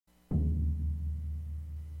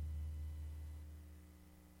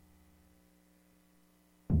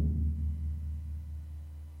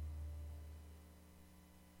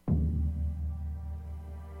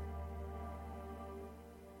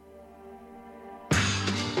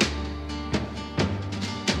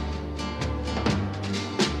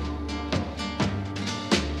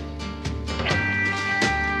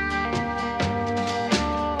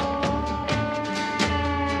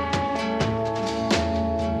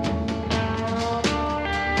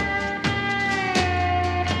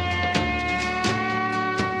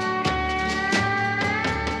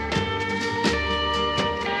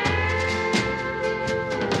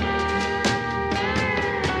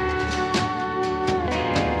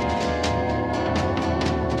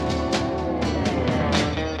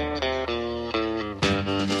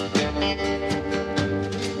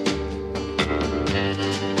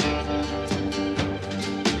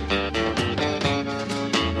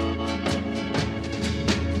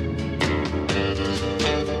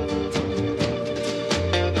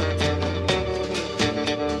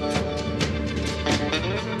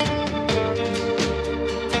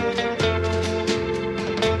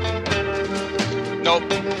Nope.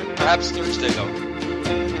 Perhaps Thursday, though.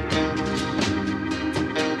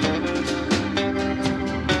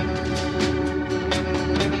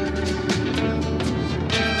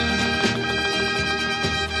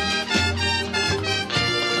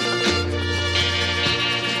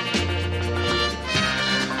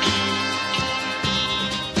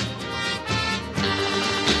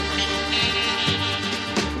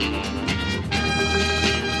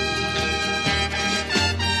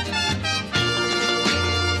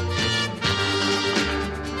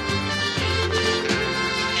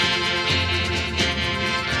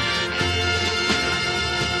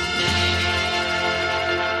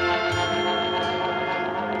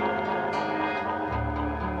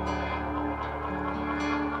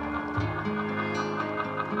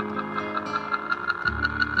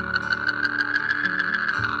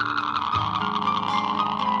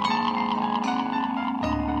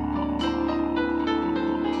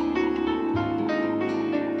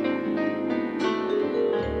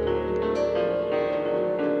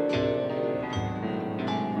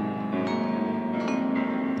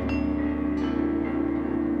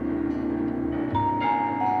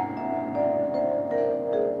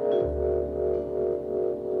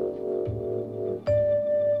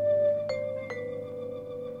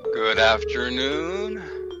 Good afternoon,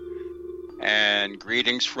 and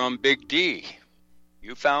greetings from Big D.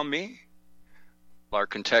 You found me,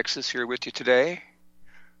 Lark in Texas, here with you today.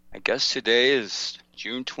 I guess today is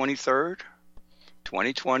June 23rd,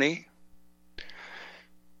 2020.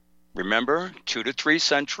 Remember, 2 to 3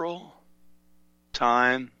 Central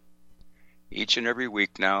time, each and every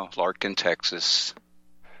week now, Lark in Texas.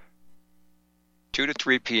 2 to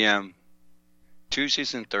 3 p.m.,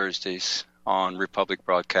 Tuesdays and Thursdays, on Republic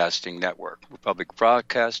Broadcasting Network,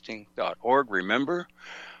 republicbroadcasting.org. Remember,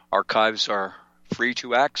 archives are free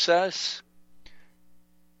to access.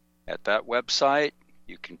 At that website,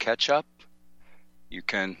 you can catch up. You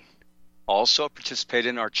can also participate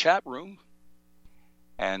in our chat room,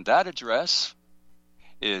 and that address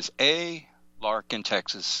is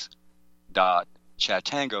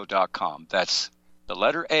alarkintexas.chatango.com. That's the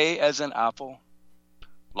letter A as in apple,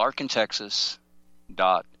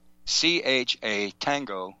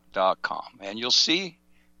 larkintexas.chatango.com. And you'll see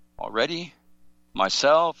already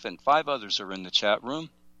myself and 5 others are in the chat room.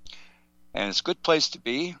 And it's a good place to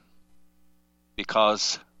be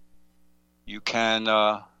because you can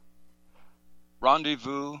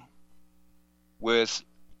rendezvous with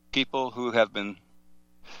people who have been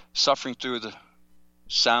suffering through the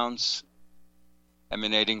sounds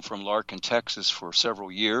emanating from Lark in Texas for several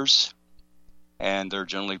years. And they're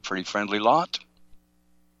generally a pretty friendly lot.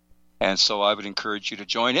 And so I would encourage you to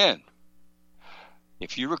join in.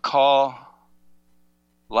 If you recall,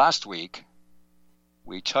 last week,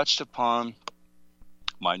 we touched upon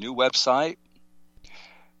my new website.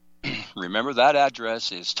 Remember, that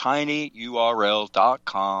address is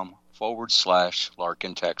tinyurl.com/Lark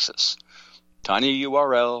in Texas.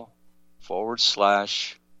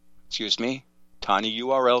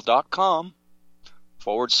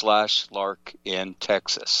 tinyurl.com/Lark in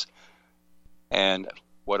Texas. And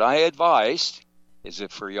what I advised is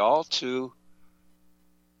that for y'all to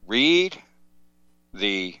read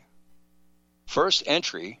the first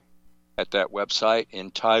entry at that website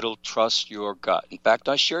entitled Trust Your Gut. In fact,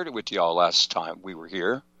 I shared it with y'all last time we were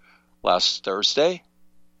here, last Thursday.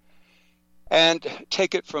 And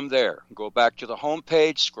take it from there. Go back to the home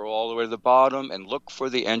page, scroll all the way to the bottom, and look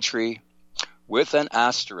for the entry with an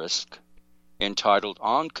asterisk entitled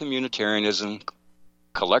On Communitarianism,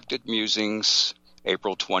 Collected Musings,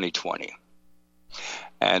 April 2020.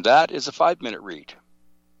 And that is a 5-minute read.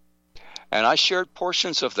 And I shared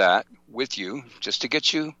portions of that with you just to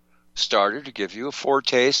get you started, to give you a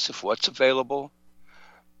foretaste of what's available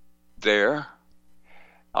there.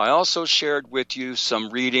 I also shared with you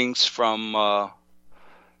some readings from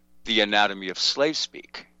The Anatomy of Slave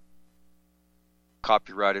Speak,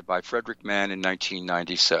 copyrighted by Frederick Mann in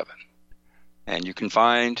 1997. And you can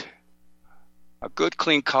find a good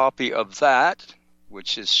clean copy of that,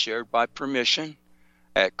 which is shared by permission,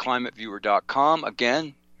 at climateviewer.com.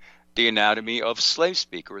 Again, The Anatomy of Slave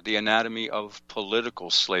Speak, or The Anatomy of Political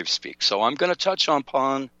Slave Speak. So I'm going to touch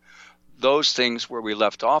upon those things where we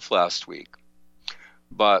left off last week.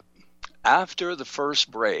 But after the first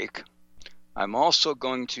break, I'm also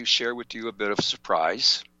going to share with you a bit of a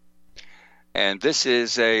surprise. And this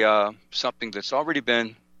is something that's already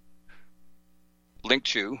been linked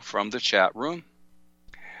to from the chat room.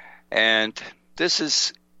 And this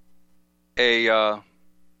is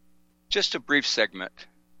just a brief segment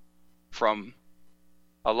from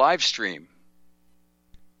a live stream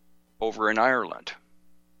over in Ireland.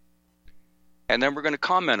 And then we're going to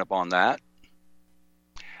comment upon that.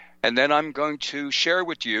 And then I'm going to share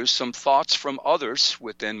with you some thoughts from others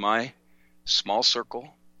within my small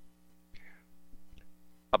circle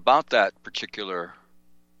about that particular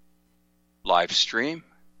live stream.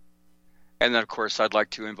 And then, of course, I'd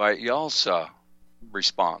like to invite y'all's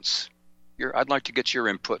response. I'd like to get your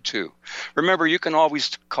input, too. Remember, you can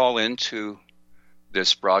always call into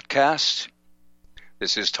this broadcast.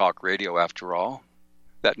 This is talk radio, after all.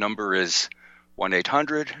 That number is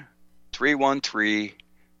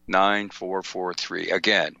 1-800-313-9443.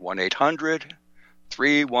 Again,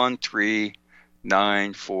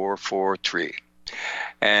 1-800-313-9443.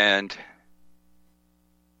 And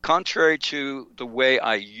contrary to the way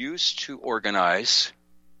I used to organize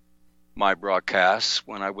my broadcasts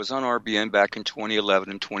when I was on RBN back in 2011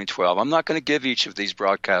 and 2012, I'm not going to give each of these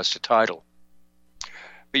broadcasts a title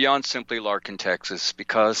beyond simply Lark in Texas,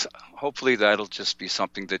 because hopefully that'll just be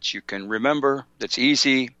something that you can remember, that's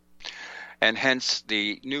easy, and hence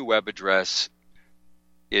the new web address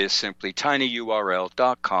is simply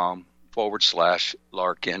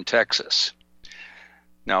tinyurl.com/Lark in Texas.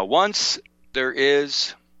 Now, once there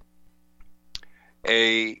is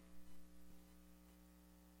a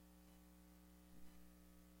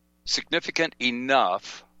significant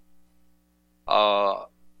enough of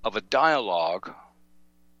a dialogue,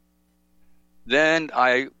 then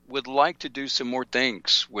I would like to do some more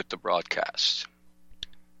things with the broadcast.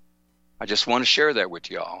 I just want to share that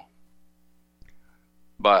with y'all.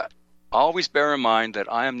 But always bear in mind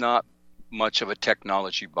that I am not much of a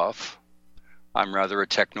technology buff. I'm rather a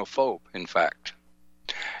technophobe, in fact.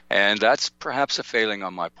 And that's perhaps a failing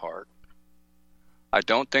on my part. I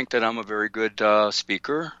don't think that I'm a very good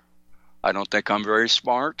speaker. I don't think I'm very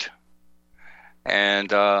smart.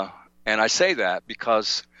 And I say that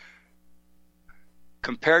because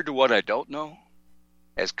compared to what I don't know,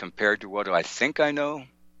 as compared to what I think I know,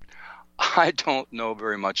 I don't know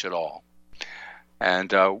very much at all.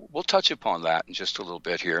 And we'll touch upon that in just a little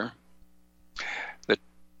bit here. The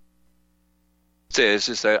truth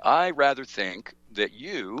is that I rather think that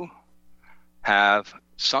you have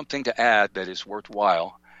something to add that is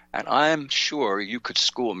worthwhile, and I'm sure you could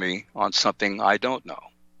school me on something I don't know.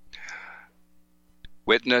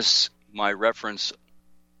 Witness my reference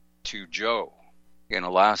to Joe in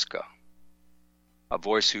Alaska, a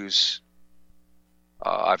voice who's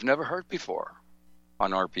I've never heard before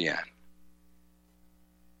on RPN.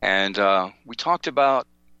 And we talked about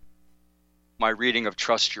my reading of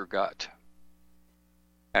Trust Your Gut.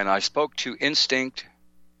 And I spoke to instinct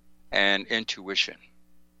and intuition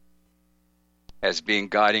as being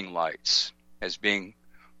guiding lights, as being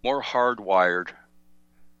more hardwired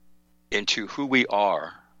into who we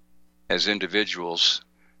are as individuals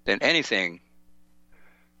than anything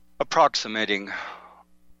approximating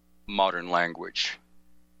modern language.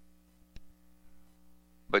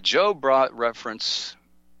 But Joe brought reference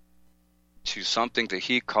to something that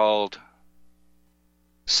he called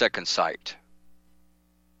second sight,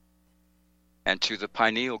 and to the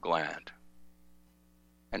pineal gland,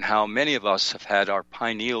 and how many of us have had our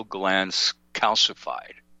pineal glands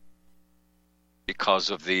calcified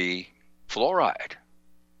because of the fluoride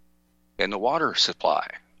in the water supply.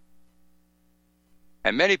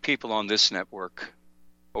 And many people on this network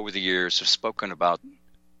over the years have spoken about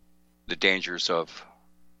the dangers of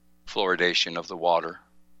fluoridation of the water.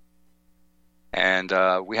 And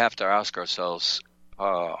we have to ask ourselves,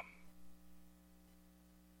 why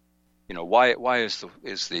is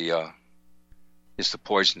the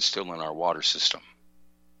poison still in our water system?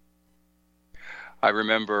 I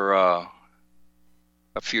remember a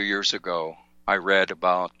few years ago, I read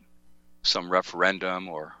about some referendum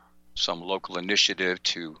or some local initiative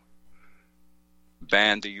to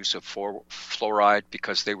ban the use of fluoride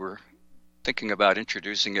because they were thinking about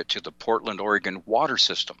introducing it to the Portland, Oregon water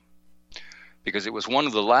system, because it was one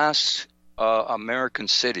of the last American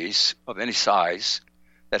cities of any size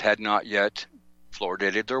that had not yet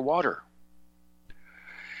fluoridated their water.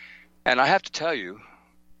 And I have to tell you,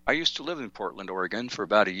 I used to live in Portland, Oregon for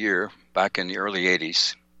about a year back in the early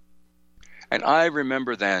 80s. And I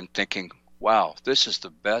remember then thinking, wow, this is the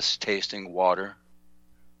best tasting water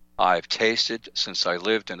I've tasted since I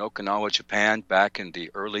lived in Okinawa, Japan back in the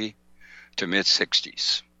early to mid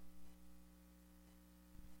 60s.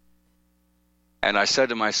 And I said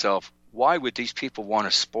to myself, why would these people want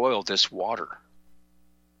to spoil this water?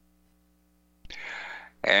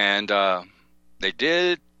 And they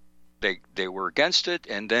did. They were against it,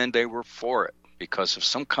 and then they were for it because of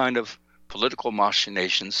some kind of political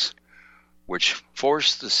machinations which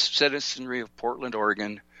forced the citizenry of Portland,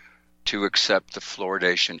 Oregon to accept the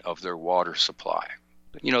fluoridation of their water supply.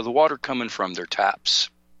 the water coming from their taps.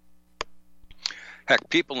 Heck,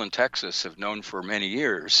 people in Texas have known for many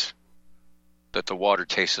years that the water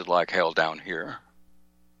tasted like hell down here.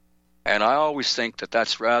 And I always think that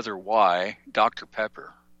that's rather why Dr.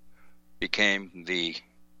 Pepper became the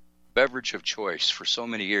beverage of choice for so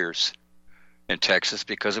many years in Texas,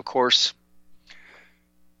 because, of course,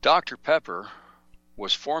 Dr. Pepper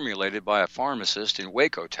was formulated by a pharmacist in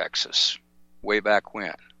Waco, Texas, way back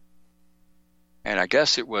when. And I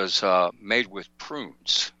guess it was made with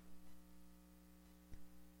prunes.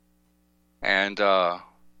 And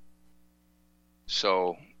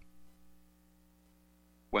so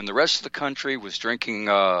when the rest of the country was drinking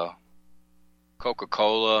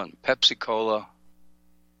Coca-Cola and Pepsi-Cola,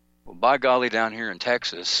 well, by golly, down here in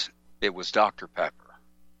Texas, it was Dr. Pepper.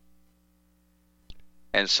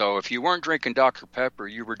 And so if you weren't drinking Dr. Pepper,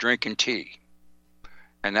 you were drinking tea.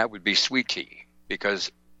 And that would be sweet tea,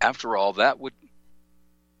 because after all, that would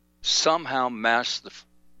somehow mask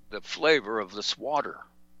the flavor of this water.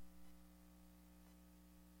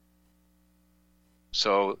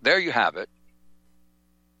 So there you have it.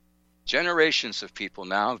 Generations of people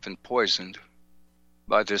now have been poisoned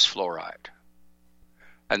by this fluoride.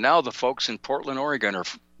 And now the folks in Portland, Oregon are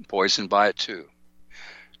poisoned by it too.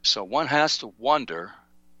 So one has to wonder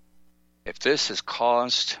if this has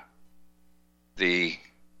caused the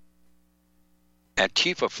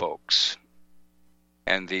Antifa folks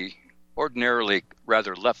and the ordinarily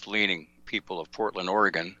rather left-leaning people of Portland,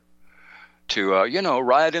 Oregon to,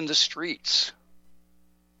 riot in the streets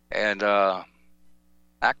and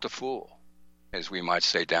act a fool, as we might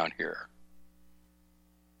say down here.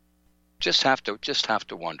 Just have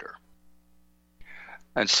to wonder.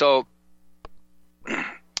 And so,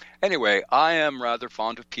 anyway, I am rather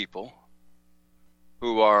fond of people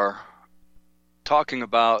who are talking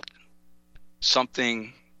about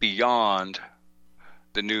something beyond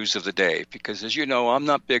the news of the day, because, as you know, I'm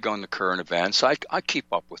not big on the current events. I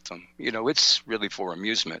keep up with them. It's really for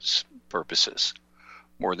amusement purposes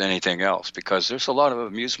more than anything else, because there's a lot of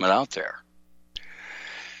amusement out there.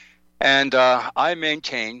 And I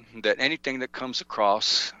maintain that anything that comes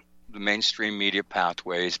across the mainstream media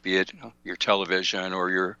pathways, be it your television or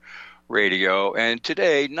your radio, and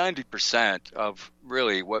today 90% of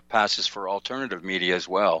really what passes for alternative media as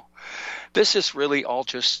well, this is really all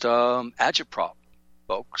just agitprop,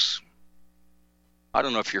 folks. I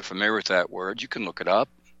don't know if you're familiar with that word. You can look it up.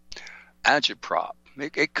 Agitprop.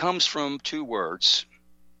 It comes from two words.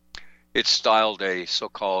 It's styled a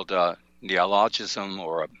so-called neologism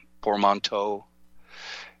or a portmanteau.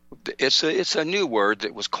 It's a new word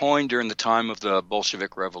that was coined during the time of the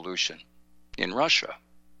Bolshevik Revolution in Russia,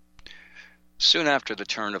 soon after the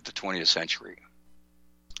turn of the 20th century.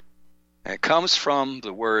 And it comes from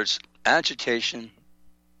the words agitation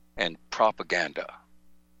and propaganda.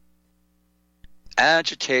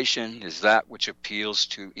 Agitation is that which appeals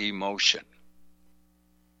to emotion,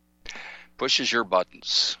 pushes your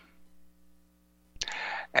buttons.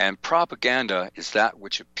 And propaganda is that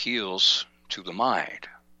which appeals to the mind.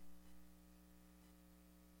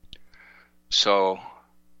 So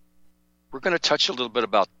we're going to touch a little bit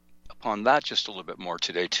upon that just a little bit more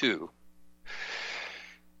today too.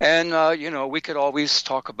 And, we could always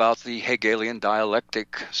talk about the Hegelian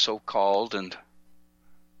dialectic, so-called, and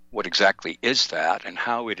what exactly is that, and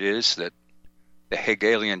how it is that the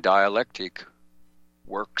Hegelian dialectic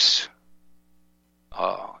works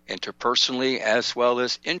interpersonally as well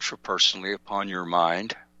as intrapersonally upon your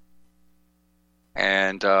mind,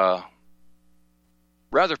 and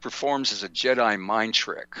rather performs as a Jedi mind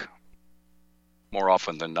trick more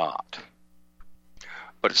often than not.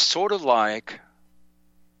 But it's sort of like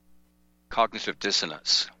cognitive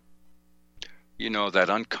dissonance. That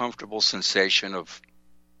uncomfortable sensation of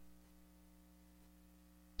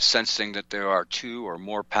sensing that there are two or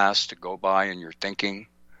more paths to go by in your thinking.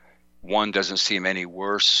 One doesn't seem any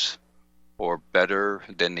worse or better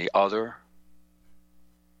than the other.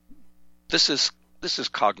 This is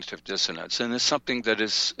cognitive dissonance, and it's something that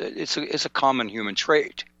is a common human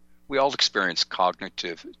trait. We all experience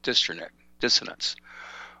cognitive dissonance.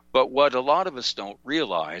 But what a lot of us don't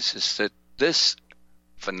realize is that this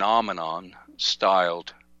phenomenon,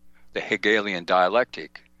 styled the Hegelian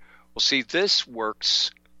dialectic, well, see, this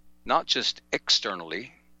works not just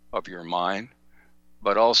externally of your mind,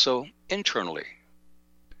 but also internally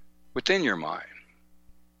within your mind.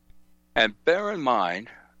 And bear in mind,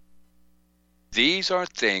 these are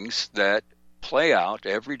things that play out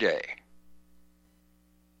every day.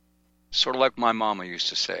 Sort of like my mama used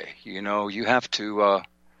to say, you have to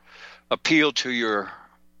appeal to your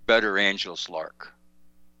better angels, Lark.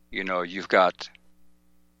 You've got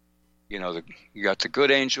you got the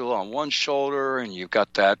good angel on one shoulder, and you've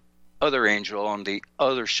got that other angel on the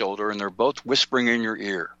other shoulder, and they're both whispering in your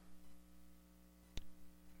ear.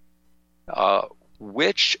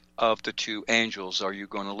 Which of the two angels are you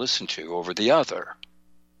going to listen to over the other?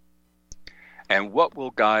 And what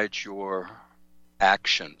will guide your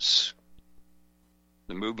actions?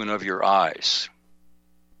 The movement of your eyes,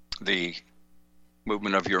 the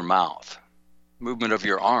movement of your mouth, movement of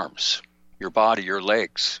your arms, your body, your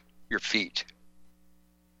legs, your feet.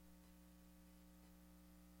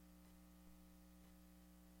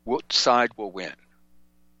 What side will win?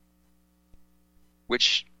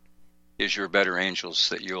 Which is your better angels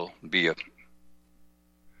that you'll be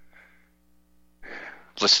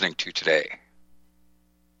listening to today?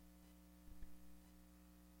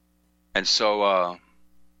 And so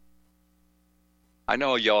I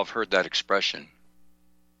know y'all have heard that expression.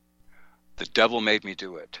 The devil made me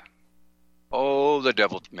do it. Oh, the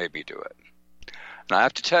devil made me do it. And I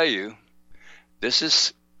have to tell you, this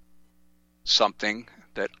is something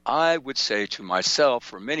that I would say to myself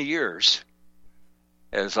for many years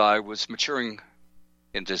as I was maturing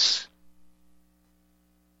in this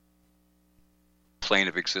plane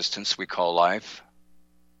of existence we call life.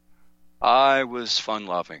 I was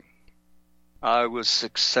fun-loving. I was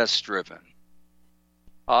success-driven.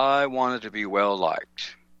 I wanted to be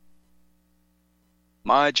well-liked.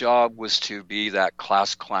 My job was to be that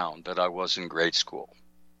class clown that I was in grade school,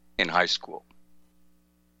 in high school.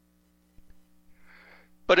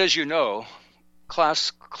 But as you know,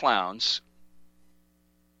 class clowns,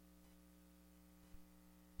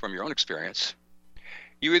 from your own experience,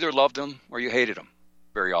 you either loved them or you hated them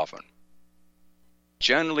very often.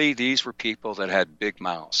 Generally, these were people that had big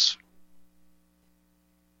mouths.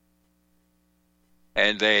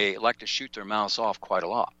 And they liked to shoot their mouths off quite a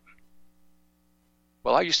lot.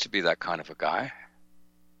 Well, I used to be that kind of a guy.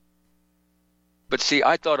 But see,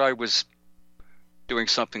 I thought I was doing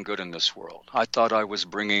something good in this world. I thought I was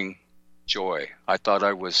bringing joy. I thought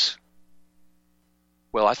I was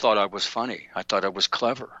funny. I thought I was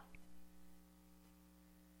clever.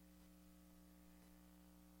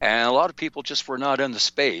 And a lot of people just were not in the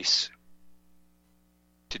space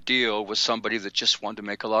to deal with somebody that just wanted to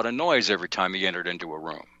make a lot of noise every time he entered into a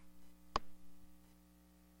room.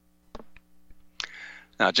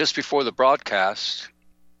 Now, just before the broadcast,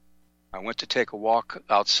 I went to take a walk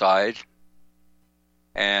outside,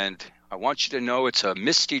 and I want you to know it's a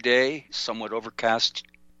misty day, somewhat overcast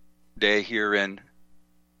day here in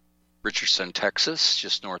Richardson, Texas,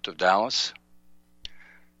 just north of Dallas.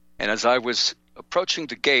 And as I was approaching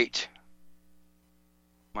the gate,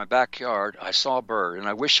 my backyard, I saw a bird, and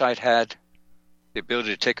I wish I'd had the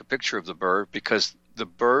ability to take a picture of the bird, because the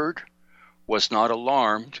bird was not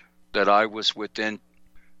alarmed that I was within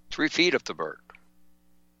 3 feet of the bird.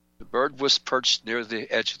 The bird was perched near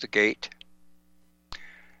the edge of the gate,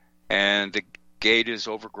 and the gate is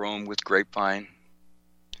overgrown with grapevine,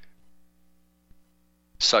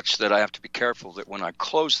 such that I have to be careful that when I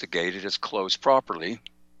close the gate, it is closed properly.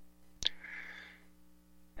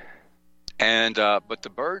 And but the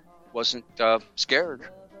bird wasn't scared.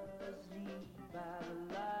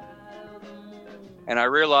 And I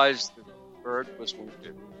realized the bird was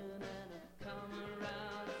wounded.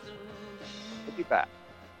 We'll be back.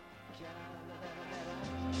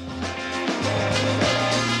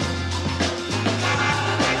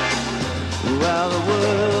 Well, the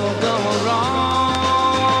world going wrong,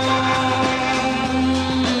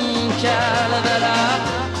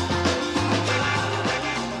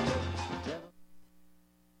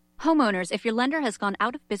 Homeowners, if your lender has gone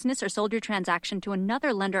out of business or sold your transaction to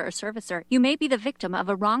another lender or servicer, you may be the victim of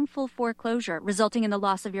a wrongful foreclosure resulting in the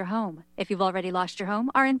loss of your home. If you've already lost your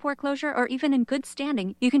home, are in foreclosure, or even in good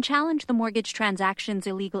standing, you can challenge the mortgage transaction's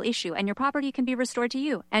illegal issue, and your property can be restored to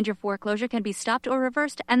you, and your foreclosure can be stopped or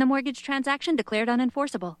reversed, and the mortgage transaction declared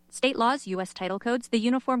unenforceable. State laws, U.S. title codes, the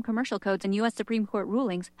Uniform Commercial Codes, and U.S. Supreme Court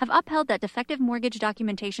rulings have upheld that defective mortgage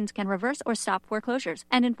documentations can reverse or stop foreclosures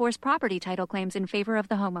and enforce property title claims in favor of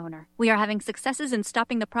the homeowner. We are having successes in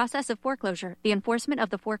stopping the process of foreclosure, the enforcement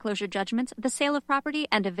of the foreclosure judgments, the sale of property,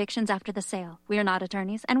 and evictions after the sale. We are not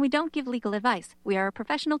attorneys, and we don't give legal advice. We are a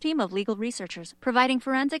professional team of legal researchers, providing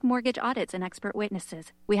forensic mortgage audits and expert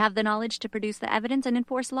witnesses. We have the knowledge to produce the evidence and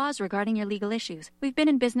enforce laws regarding your legal issues. We've been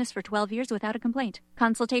in business for 12 years without a complaint.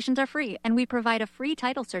 Consultations are free, and we provide a free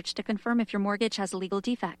title search to confirm if your mortgage has legal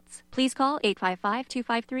defects. Please call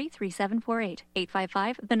 855-253-3748.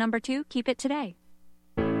 855, 2, keep it today.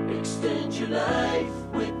 Extend your life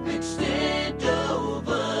with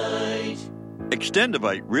Extendovite.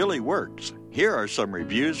 Extendovite really works. Here are some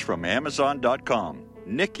reviews from Amazon.com.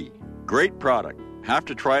 Nikki, great product. Have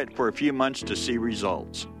to try it for a few months to see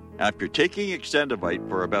results. After taking Extendivite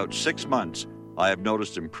for about 6 months, I have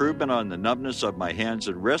noticed improvement on the numbness of my hands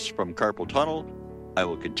and wrists from carpal tunnel. I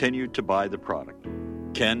will continue to buy the product.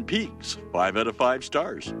 Ken Peaks, 5 out of 5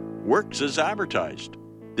 stars. Works as advertised.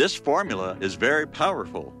 This formula is very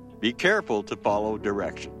powerful. Be careful to follow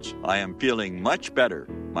directions. I am feeling much better.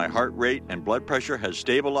 My heart rate and blood pressure has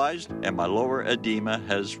stabilized, and my lower edema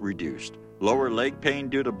has reduced. Lower leg pain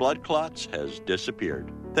due to blood clots has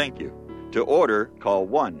disappeared. Thank you. To order, call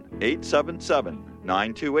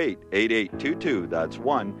 1-877-928-8822. That's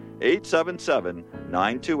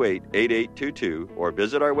 1-877-928-8822, or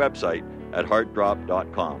visit our website at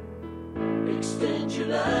heartdrop.com. Extend your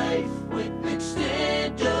life with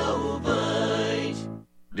Extendovite.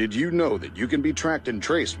 Did you know that you can be tracked and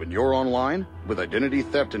traced when you're online? With identity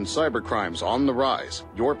theft and cybercrimes on the rise,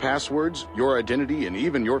 your passwords, your identity, and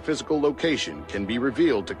even your physical location can be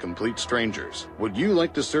revealed to complete strangers. Would you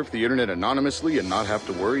like to surf the internet anonymously and not have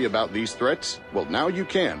to worry about these threats? Well, now you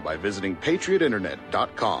can by visiting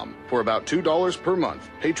patriotinternet.com. For about $2 per month,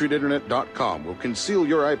 patriotinternet.com will conceal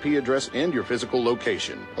your IP address and your physical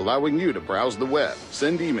location, allowing you to browse the web,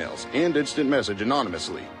 send emails, and instant message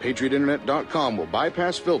anonymously. patriotinternet.com will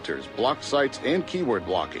bypass filters, block sites, and keyword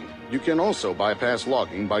blocking. You can also bypass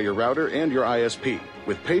logging by your router and your ISP.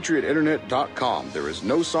 With patriotinternet.com, there is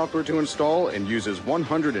no software to install and uses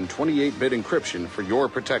 128-bit encryption for your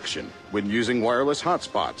protection. When using wireless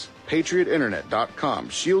hotspots, patriotinternet.com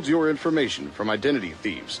shields your information from identity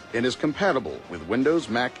thieves and is compatible with Windows,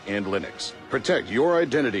 Mac, and Linux. Protect your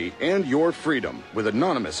identity and your freedom with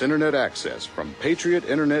anonymous internet access from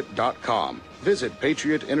patriotinternet.com. Visit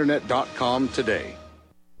patriotinternet.com today.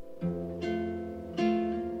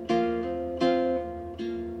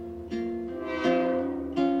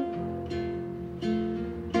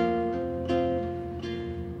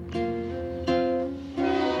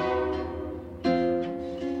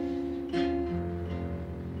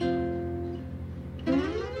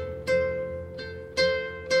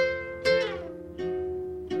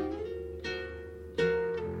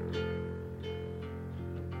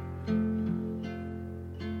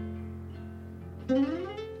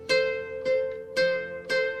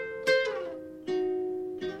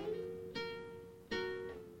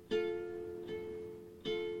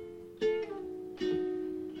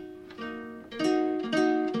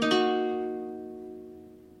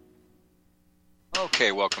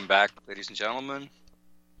 Okay, welcome back, ladies and gentlemen.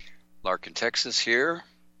 Lark in Texas here.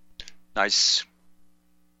 Nice,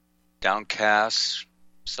 downcast,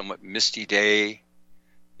 somewhat misty day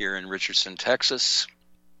here in Richardson, Texas.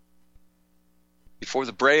 Before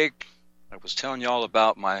the break, I was telling you all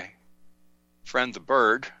about my friend the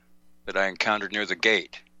bird that I encountered near the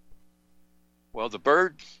gate. Well, the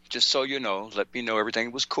bird, just so you know, let me know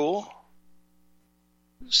everything was cool.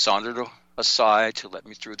 Sauntered aside to let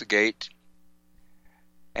me through the gate.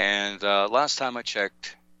 And last time I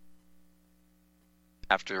checked,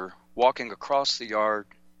 after walking across the yard,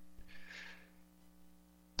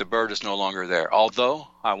 the bird is no longer there. Although,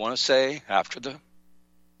 I want to say, after the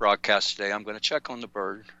broadcast today, I'm going to check on the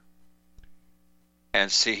bird and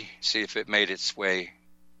see if it made its way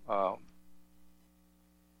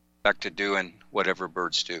back to doing whatever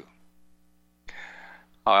birds do.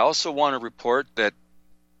 I also want to report that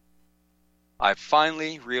I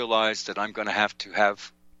finally realized that I'm going to have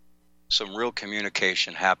some real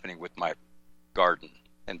communication happening with my garden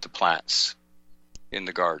and the plants in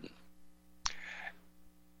the garden.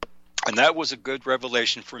 And that was a good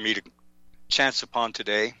revelation for me to chance upon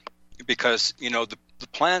today, because, you know, the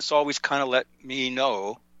plants always kind of let me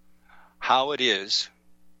know how it is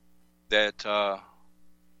that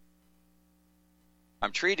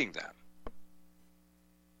I'm treating them.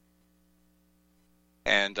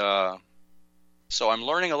 And so I'm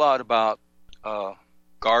learning a lot about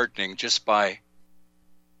gardening just by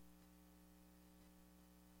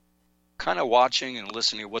kind of watching and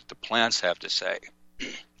listening to what the plants have to say.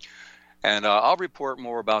 And I'll report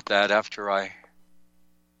more about that after I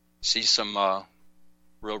see some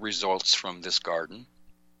real results from this garden.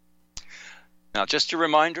 Now, just a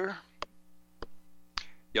reminder,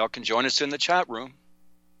 y'all can join us in the chat room.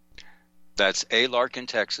 That's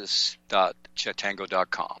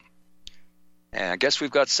alarkintexas.chatango.com. And I guess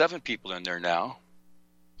we've got 7 people in there now.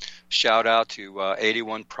 Shout out to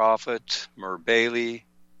 81 Prophet, Mur Bailey,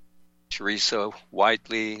 Teresa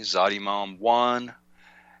Whiteley, Zadimam 1,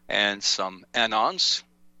 and some Anons.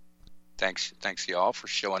 Thanks y'all for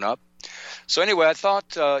showing up. So anyway, I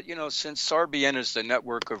thought, since RBN is the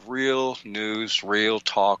network of real news, real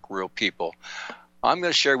talk, real people, I'm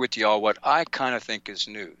going to share with y'all what I kind of think is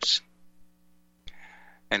news.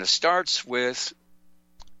 And it starts with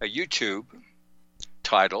a YouTube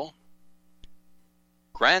title,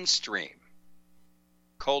 Grandstream,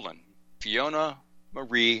 Fiona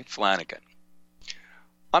Marie Flanagan.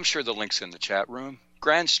 I'm sure the link's in the chat room.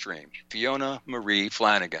 Grandstream, Fiona Marie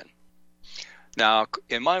Flanagan. Now,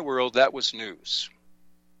 in my world, that was news.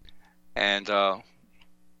 And a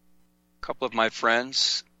couple of my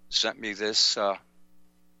friends sent me this in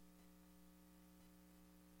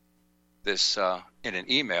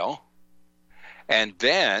an email. And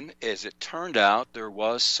then, as it turned out, there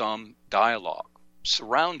was some dialogue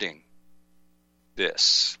surrounding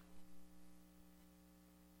this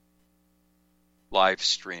live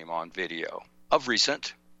stream on video of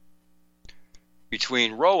recent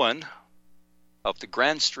between Rowan of the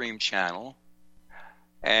Grandstream channel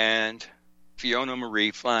and Fiona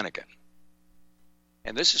Marie Flanagan.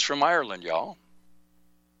 And this is from Ireland, y'all.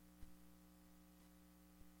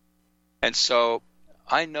 And so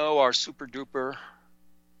I know our super duper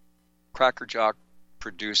crackerjack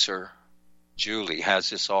producer, Julie, has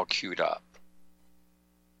this all queued up.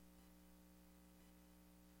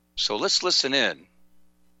 So let's listen in,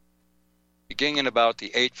 beginning about the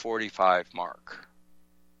 8:45 mark,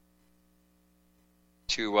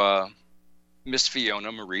 to Miss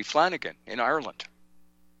Fiona Marie Flanagan in Ireland.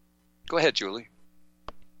 Go ahead, Julie.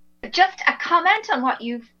 Just a comment on what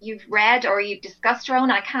you've read or you've discussed,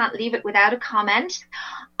 Rowan. I can't leave it without a comment.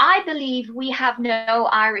 I believe we have no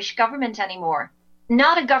Irish government anymore.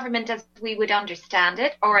 Not a government as we would understand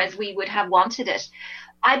it or as we would have wanted it.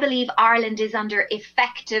 I believe Ireland is under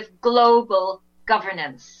effective global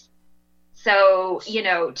governance. So, you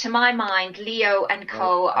know, to my mind, Leo and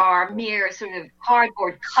co are mere sort of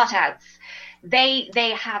cardboard cutouts.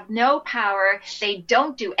 They have no power. They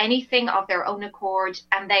don't do anything of their own accord,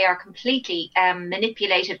 and they are completely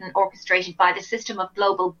manipulated and orchestrated by the system of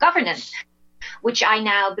global governance, which I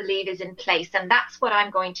now believe is in place. And that's what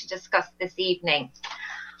I'm going to discuss this evening.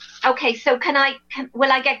 Okay, so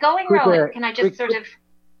will I get going, Rowan? Can I just sort of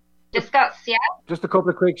discuss, yeah? Just a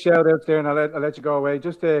couple of quick shout outs there, and I'll let you go away.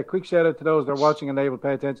 Just a quick shout out to those that are watching and they will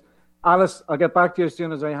pay attention. Alice, I'll get back to you as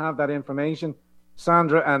soon as I have that information.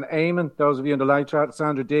 Sandra and Eamon, those of you in the live chat,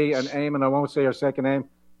 Sandra D and Eamon, I won't say your second name.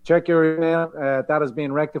 Check your email. That has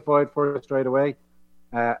been rectified for you straight away.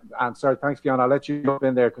 And sorry, thanks, Fiona. I'll let you jump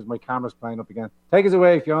in there because my camera's playing up again. Take us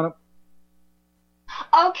away, Fiona.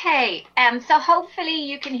 Okay, so hopefully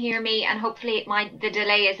you can hear me, and hopefully the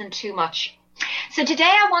delay isn't too much. So today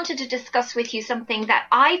I wanted to discuss with you something that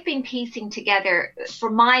I've been piecing together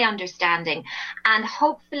from my understanding, and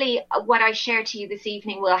hopefully what I share to you this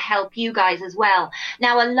evening will help you guys as well.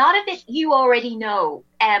 Now, a lot of it you already know,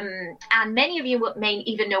 and many of you may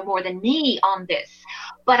even know more than me on this,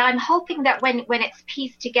 but I'm hoping that when it's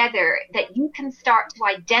pieced together that you can start to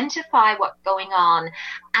identify what's going on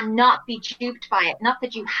and not be duped by it. Not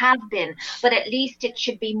that you have been, but at least it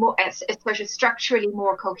should be more, sort of structurally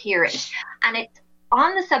more coherent. And it's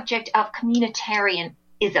on the subject of communitarianism.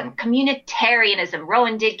 Communitarianism.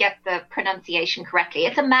 Rowan did get the pronunciation correctly.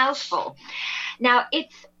 It's a mouthful. Now,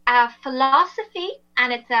 it's a philosophy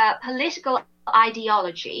and it's a political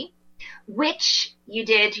ideology, which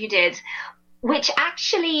which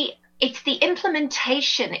actually it's the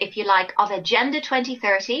implementation, if you like, of Agenda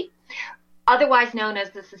 2030, otherwise known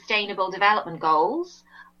as the Sustainable Development Goals,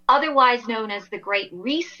 otherwise known as the Great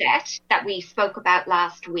Reset that we spoke about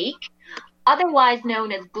last week, otherwise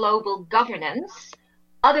known as global governance,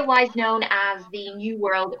 otherwise known as the New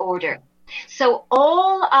World Order. So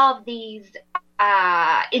all of these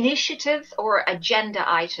initiatives or agenda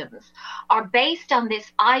items are based on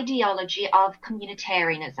this ideology of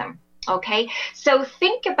communitarianism. Okay, so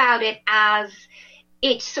think about it as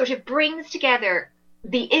it sort of brings together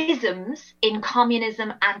the isms in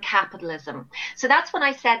communism and capitalism. So that's when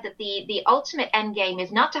I said that the ultimate end game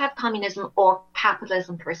is not to have communism or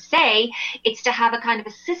capitalism per se. It's to have a kind of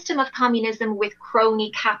a system of communism with crony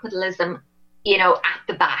capitalism, you know, at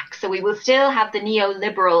the back. So we will still have the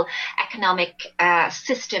neoliberal economic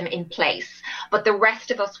system in place, but the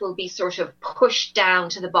rest of us will be sort of pushed down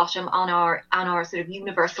to the bottom on our sort of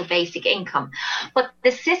universal basic income. But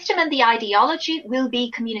the system and the ideology will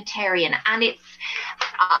be communitarian, and it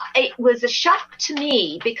was a shock to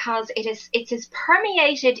me because it has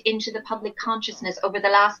permeated into the public consciousness over the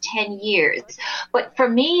last 10 years. But for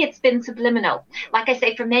me, it's been subliminal. Like I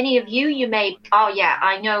say, for many of you, you may, oh yeah,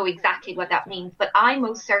 I know exactly what that means, but I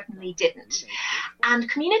most certainly didn't.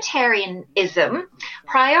 And communitarianism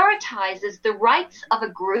prioritizes the rights of a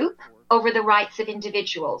group over the rights of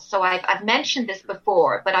individuals. So I've mentioned this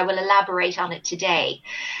before, but I will elaborate on it today.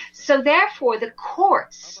 So therefore, the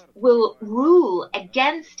courts will rule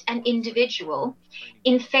against an individual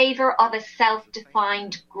in favor of a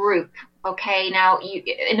self-defined group. Okay, now,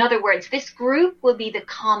 in other words, this group will be the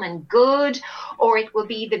common good, or it will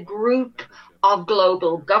be the group of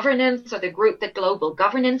global governance, or the group that global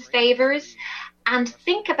governance favors. And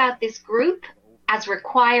think about this group as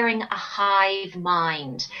requiring a hive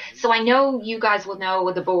mind. So I know you guys will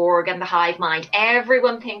know the Borg and the hive mind.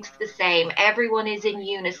 Everyone thinks the same. Everyone is in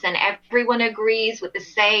unison. Everyone agrees with the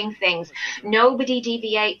same things. Nobody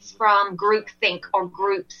deviates from groupthink or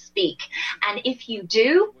group speak. And if you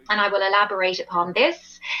do, and I will elaborate upon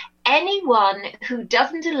this, anyone who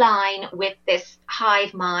doesn't align with this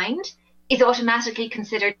hive mind is automatically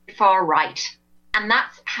considered far right. And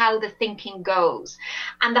that's how the thinking goes.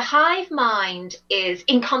 And the hive mind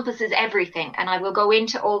encompasses everything. And I will go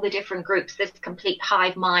into all the different groups this complete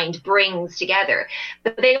hive mind brings together.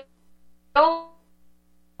 But they all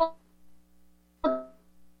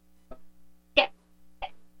get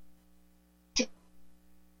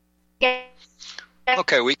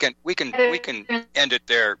Okay, we can end it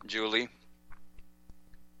there, Julie.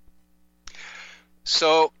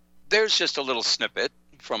 So there's just a little snippet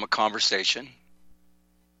from a conversation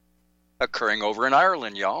occurring over in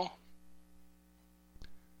Ireland, y'all.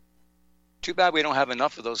 Too bad we don't have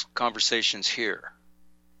enough of those conversations here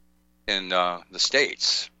in the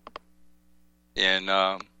States, in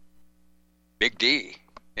Big D,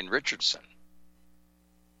 in Richardson.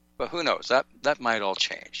 But who knows? That might all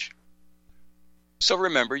change. So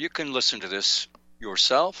remember, you can listen to this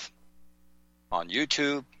yourself on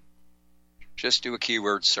YouTube. Just do a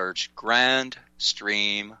keyword search, Grand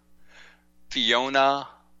Stream Fiona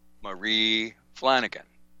Marie Flanagan.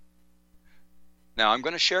 Now, I'm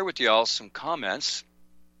going to share with you all some comments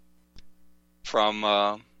from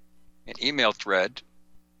an email thread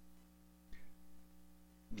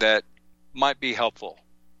that might be helpful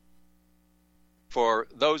for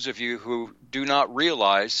those of you who do not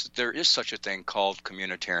realize there is such a thing called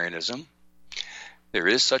communitarianism. There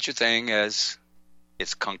is such a thing as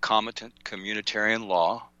its concomitant communitarian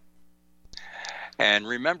law. And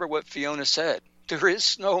remember what Fiona said. There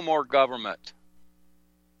is no more government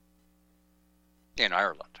in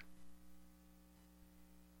Ireland.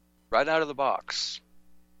 Right out of the box.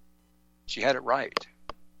 She had it right.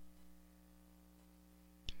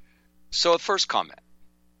 So the first comment.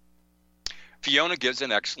 Fiona gives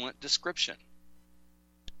an excellent description.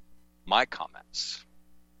 My comments.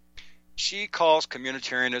 She calls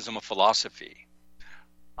communitarianism a philosophy.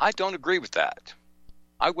 I don't agree with that.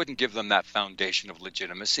 I wouldn't give them that foundation of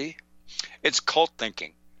legitimacy. It's cult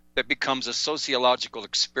thinking that becomes a sociological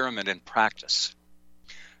experiment in practice.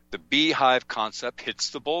 The beehive concept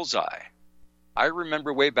hits the bullseye. I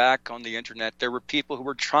remember way back on the internet, there were people who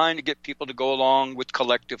were trying to get people to go along with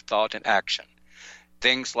collective thought and action.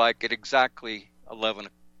 Things like at exactly 11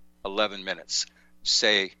 minutes,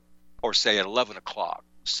 say at 11 o'clock,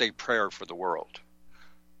 say prayer for the world.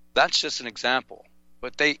 That's just an example.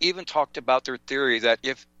 But they even talked about their theory that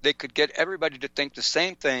if they could get everybody to think the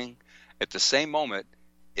same thing at the same moment,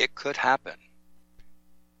 it could happen.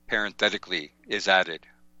 Parenthetically is added,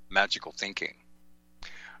 magical thinking.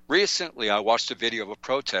 Recently, I watched a video of a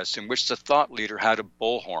protest in which the thought leader had a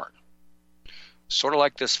bullhorn. Sort of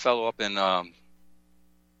like this fellow up in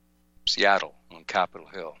Seattle on Capitol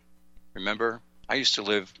Hill. Remember, I used to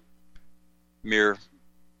live mere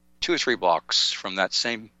 2 or 3 blocks from that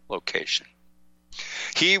same location.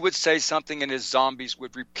 He would say something and his zombies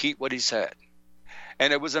would repeat what he said.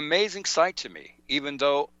 And it was an amazing sight to me, even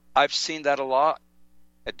though I've seen that a lot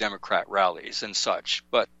at Democrat rallies and such.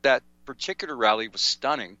 But that particular rally was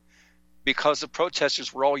stunning because the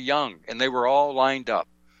protesters were all young and they were all lined up,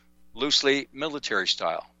 loosely military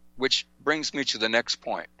style, which brings me to the next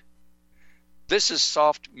point. This is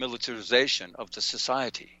soft militarization of the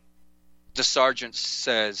society. The sergeant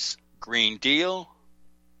says, Green Deal,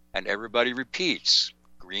 and everybody repeats,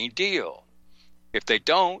 Green Deal. If they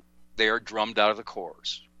don't, they are drummed out of the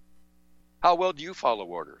corps. How well do you follow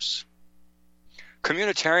orders?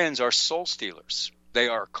 Communitarians are soul stealers. They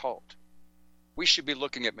are a cult. We should be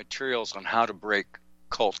looking at materials on how to break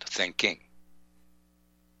cult thinking.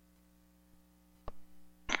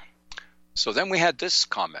 So then we had this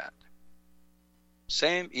comment.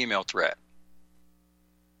 Same email thread.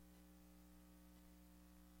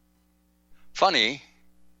 Funny,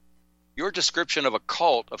 your description of a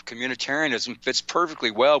cult of communitarianism fits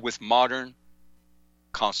perfectly well with modern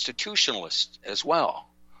constitutionalists as well.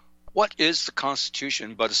 What is the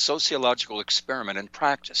Constitution but a sociological experiment in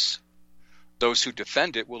practice? Those who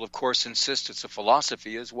defend it will, of course, insist it's a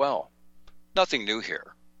philosophy as well. Nothing new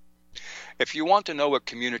here. If you want to know what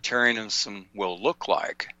communitarianism will look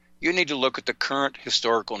like, you need to look at the current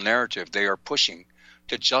historical narrative they are pushing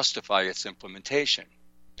to justify its implementation.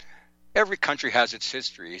 Every country has its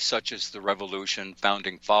history, such as the Revolution,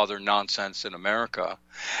 Founding Father nonsense in America,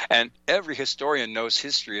 and every historian knows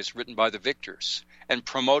history is written by the victors and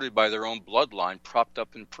promoted by their own bloodline propped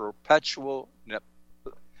up in perpetual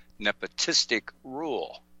nepotistic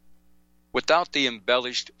rule. Without the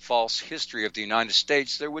embellished false history of the United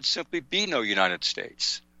States, there would simply be no United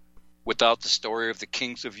States. Without the story of the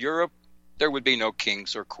kings of Europe, there would be no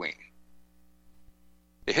kings or queen.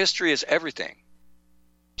 The history is everything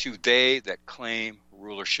to they that claim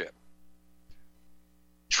rulership.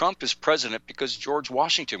 Trump is president because George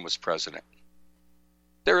Washington was president.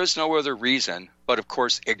 There is no other reason but, of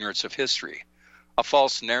course, ignorance of history, a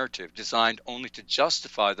false narrative designed only to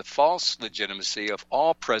justify the false legitimacy of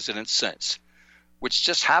all presidents since, which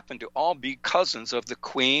just happened to all be cousins of the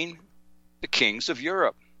Queen, the kings of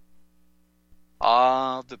Europe.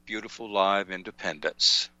 Ah, the beautiful lie of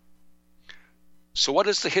independence. So what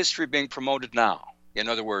is the history being promoted now? In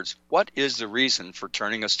other words, what is the reason for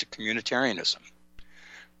turning us to communitarianism?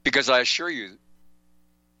 Because I assure you,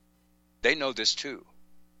 they know this too,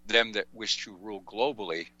 them that wish to rule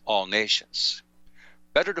globally all nations.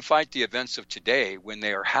 Better to fight the events of today when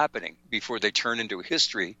they are happening before they turn into a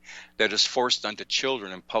history that is forced onto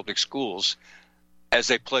children in public schools as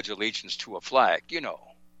they pledge allegiance to a flag,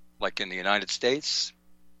 like in the United States.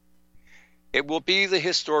 It will be the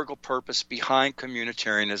historical purpose behind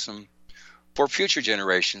communitarianism for future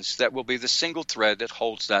generations that will be the single thread that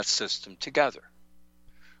holds that system together.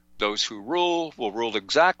 Those who rule will rule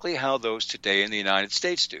exactly how those today in the United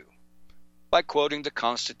States do, by quoting the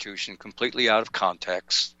Constitution completely out of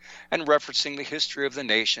context and referencing the history of the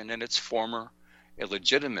nation and its former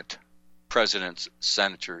illegitimate presidents,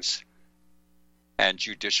 senators, and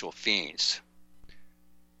judicial fiends.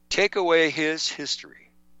 Take away his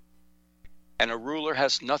history, and a ruler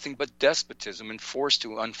has nothing but despotism enforced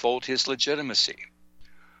to unfold his legitimacy.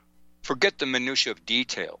 Forget the minutiae of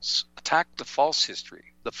details. Attack the false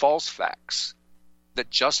history, the false facts that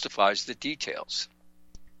justifies the details.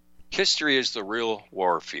 History is the real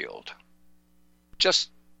war field.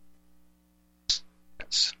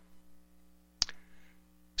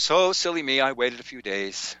 So, silly me, I waited a few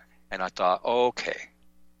days, and I thought, okay,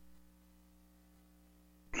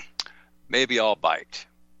 maybe I'll bite,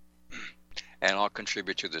 and I'll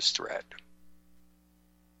contribute to this thread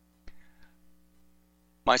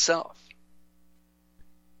myself.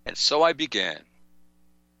 And so I began.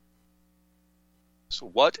 So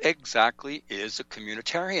what exactly is a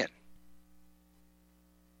communitarian?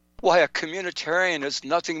 Why, a communitarian is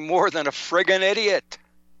nothing more than a friggin' idiot.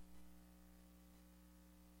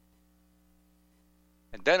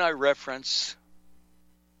 And then I reference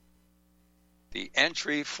the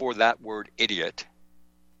entry for that word idiot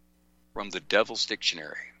from the Devil's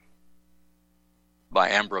Dictionary by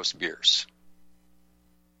Ambrose Bierce.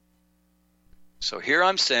 So here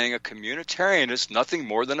I'm saying a communitarian is nothing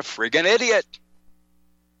more than a friggin' idiot.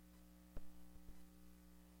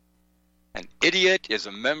 An idiot is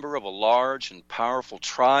a member of a large and powerful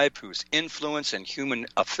tribe whose influence in human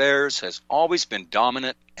affairs has always been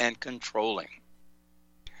dominant and controlling.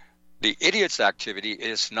 The idiot's activity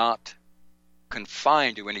is not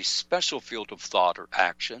confined to any special field of thought or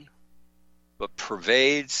action, but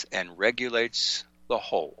pervades and regulates the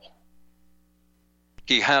whole.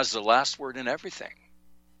 He has the last word in everything.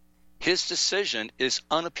 His decision is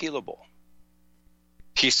unappealable.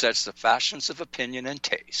 He sets the fashions of opinion and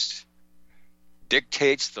taste,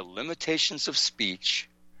 dictates the limitations of speech,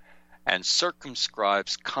 and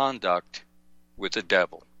circumscribes conduct with a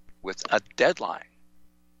deadline.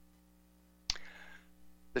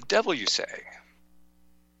 The devil, you say?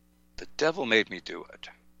 The devil made me do it.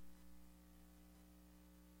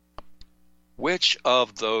 Which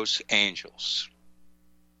of those angels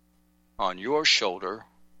on your shoulder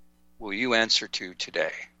will you answer to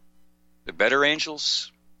today? The better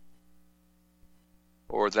angels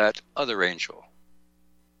or that other angel?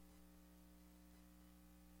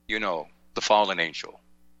 The fallen angel.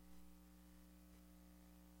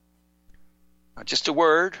 Now, just a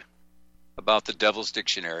word about the Devil's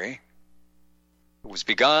Dictionary. It was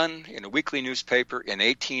begun in a weekly newspaper in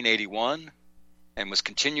 1881 and was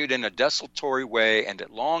continued in a desultory way and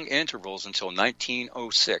at long intervals until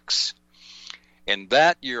 1906. In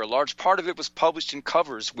that year, a large part of it was published in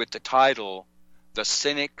covers with the title, The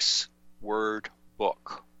Cynic's Word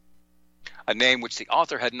Book, a name which the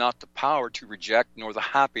author had not the power to reject nor the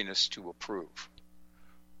happiness to approve.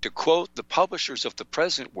 To quote the publishers of the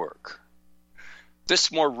present work,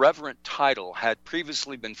 this more reverent title had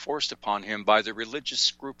previously been forced upon him by the religious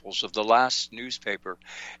scruples of the last newspaper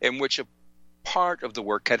in which a part of the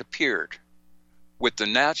work had appeared, with the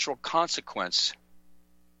natural consequence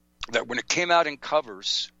that when it came out in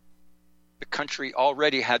covers, the country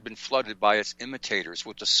already had been flooded by its imitators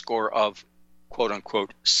with a score of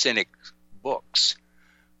quote-unquote cynic books.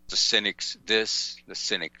 The cynics this, the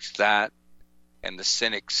cynics that, and the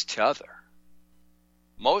cynics t'other.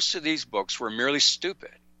 Most of these books were merely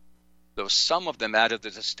stupid, though some of them added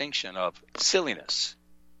the distinction of silliness.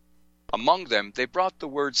 Among them, they brought the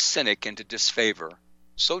word cynic into disfavor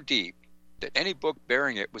so deep that any book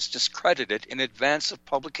bearing it was discredited in advance of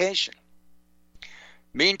publication.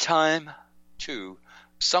 Meantime, too,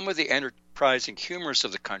 some of the enterprising humorists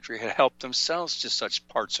of the country had helped themselves to such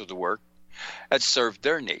parts of the work as served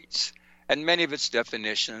their needs, and many of its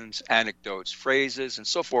definitions, anecdotes, phrases, and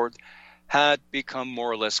so forth had become more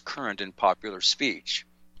or less current in popular speech.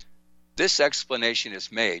 This explanation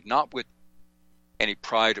is made not with any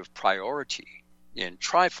pride of priority in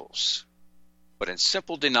trifles, but in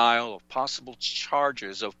simple denial of possible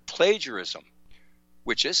charges of plagiarism,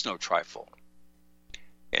 which is no trifle.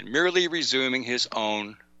 In merely resuming his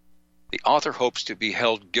own, the author hopes to be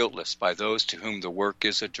held guiltless by those to whom the work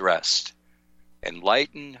is addressed,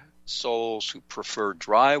 enlightened souls who prefer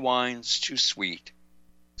dry wines to sweet,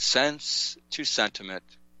 sense to sentiment,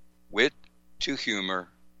 wit to humor,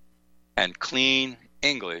 and clean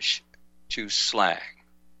English to slang.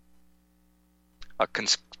 A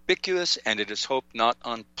conspicuous and it is hoped not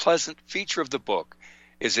unpleasant feature of the book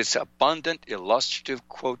is its abundant illustrative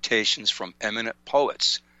quotations from eminent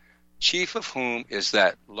poets, chief of whom is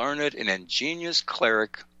that learned and ingenious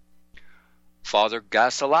cleric, Father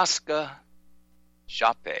Gassalasca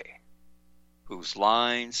Jape, whose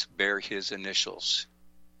lines bear his initials.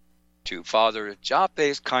 To Father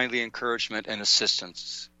Jape's kindly encouragement and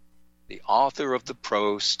assistance, the author of the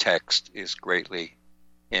prose text is greatly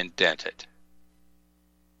indebted.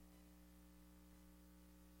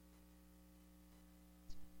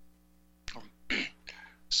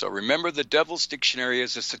 So remember, the Devil's Dictionary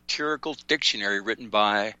is a satirical dictionary written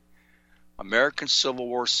by American Civil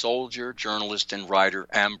War soldier, journalist, and writer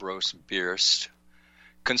Ambrose Bierce,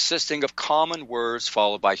 consisting of common words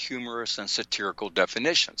followed by humorous and satirical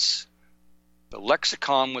definitions. The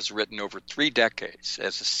lexicon was written over 3 decades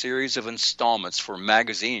as a series of installments for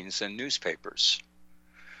magazines and newspapers.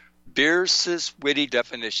 Bierce's witty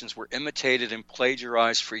definitions were imitated and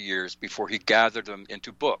plagiarized for years before he gathered them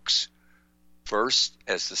into books, first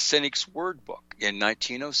as the Cynic's Word Book in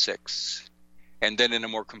 1906, and then in a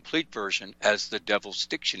more complete version as the Devil's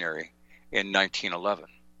Dictionary in 1911.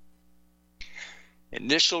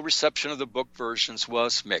 Initial reception of the book versions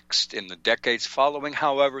was mixed. In the decades following,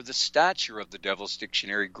 however, the stature of the Devil's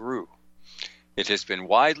Dictionary grew. It has been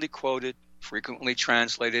widely quoted, frequently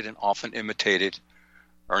translated, and often imitated,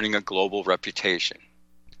 earning a global reputation.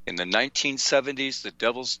 In the 1970s, the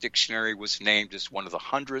Devil's Dictionary was named as one of the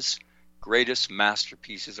 100 greatest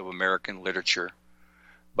masterpieces of American literature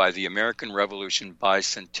by the American Revolution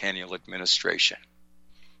Bicentennial Administration.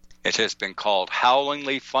 It has been called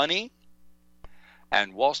howlingly funny,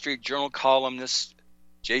 and Wall Street Journal columnist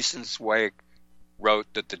Jason Zweig wrote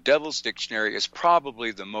that the Devil's Dictionary is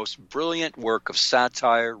probably the most brilliant work of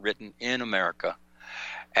satire written in America,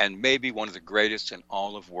 and maybe one of the greatest in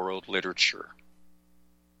all of world literature.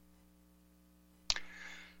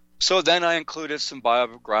 So then I included some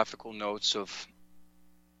biographical notes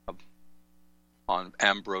on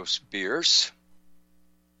Ambrose Bierce.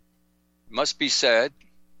 It must be said,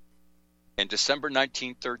 in December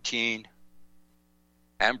 1913,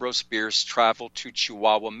 Ambrose Bierce traveled to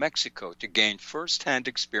Chihuahua, Mexico to gain first-hand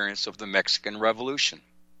experience of the Mexican Revolution.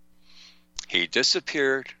 He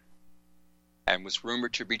disappeared and was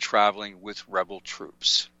rumored to be traveling with rebel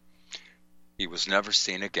troops. He was never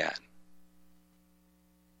seen again.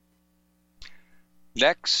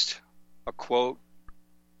 Next, a quote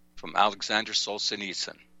from Alexander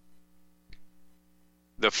Solzhenitsyn.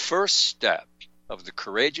 The first step of the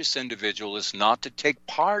courageous individual is not to take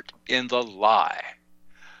part in the lie,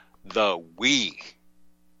 the we.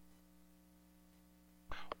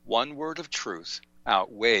 One word of truth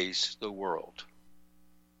outweighs the world.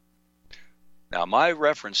 Now, my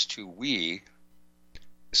reference to we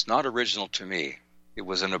is not original to me. It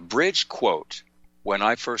was an abridged quote when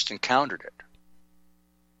I first encountered it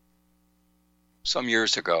some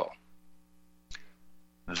years ago.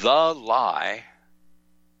 The lie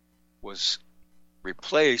was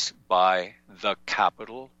replaced by the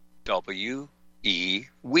capital W-E,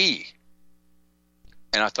 we.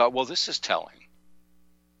 And I thought, well, this is telling.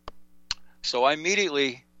 So I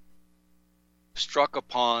immediately struck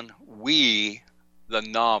upon We, the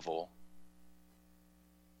novel,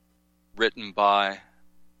 written by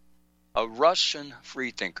a Russian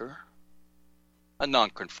freethinker, a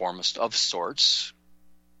nonconformist of sorts,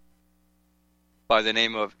 by the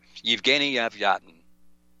name of Yevgeny Zamyatin,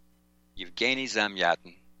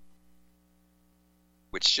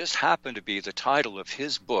 which just happened to be the title of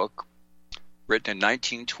his book, written in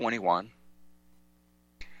 1921,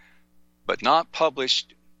 but not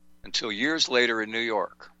published until years later in New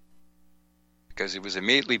York, because it was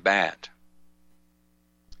immediately banned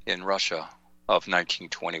in Russia of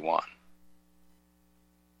 1921.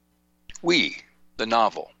 We, the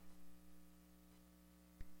novel.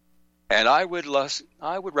 And I would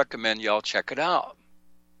recommend y'all check it out.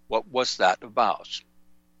 What was that about?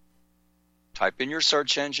 Type in your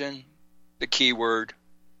search engine the keyword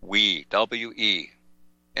We, W-E,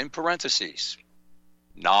 in parentheses,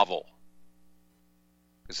 novel.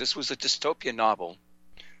 Because this was a dystopian novel.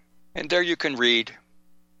 And there you can read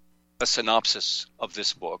a synopsis of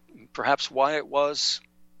this book, perhaps why it was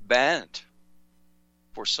banned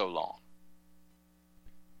for so long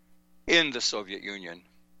in the Soviet Union,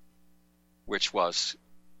 which was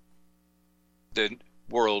the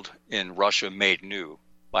world in Russia made new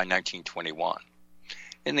by 1921,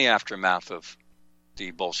 in the aftermath of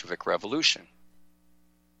the Bolshevik Revolution.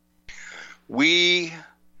 We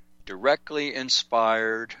directly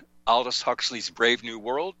inspired Aldous Huxley's Brave New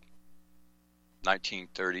World,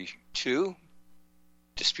 1932,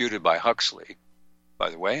 disputed by Huxley, by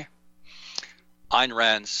the way. Ayn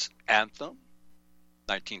Rand's Anthem,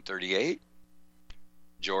 1938.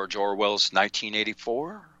 George Orwell's 1984,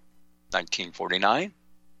 1949.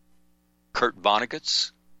 Kurt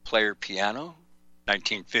Vonnegut's Player Piano,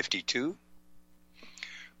 1952.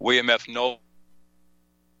 William F. Nolan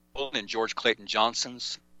and George Clayton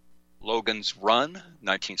Johnson's Logan's Run,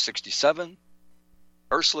 1967.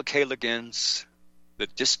 Ursula K. Le Guin's The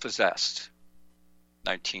Dispossessed,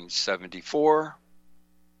 1974.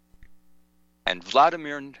 And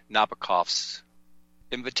Vladimir Nabokov's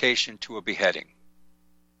Invitation to a Beheading,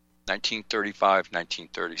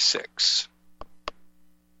 1935-1936.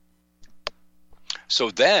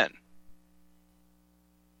 So then,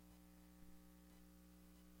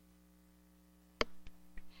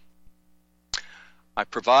 I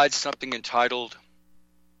provide something entitled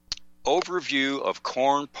Overview of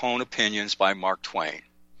Corn Pone Opinions by Mark Twain,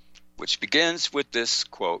 which begins with this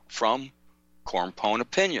quote from Corn Pone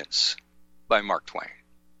Opinions by Mark Twain.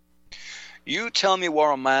 You tell me where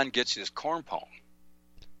a man gets his corn pone,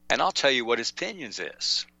 and I'll tell you what his opinions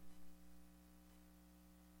is.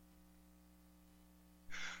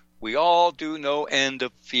 We all do no end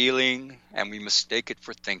of feeling, and we mistake it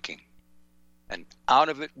for thinking. And out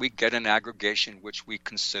of it, we get an aggregation which we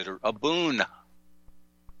consider a boon.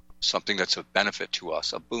 Something that's of benefit to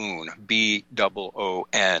us, a boon,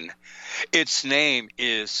 B-O-O-N. Its name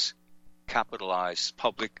is capitalized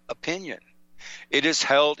public opinion. It is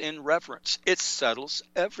held in reverence. It settles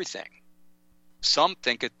everything. Some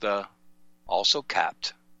think it the also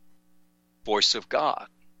capped voice of God,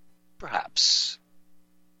 perhaps.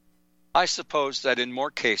 I suppose that in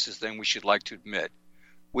more cases than we should like to admit,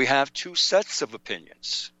 we have two sets of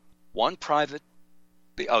opinions, one private,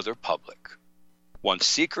 the other public, one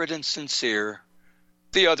secret and sincere,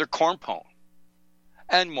 the other corn pone,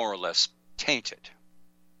 and more or less tainted.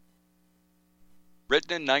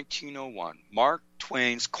 Written in 1901, Mark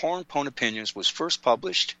Twain's Corn Pone Opinions was first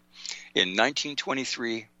published in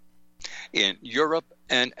 1923 in Europe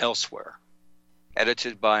and elsewhere,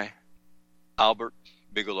 edited by Albert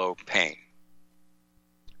Bigelow Paine,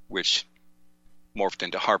 which morphed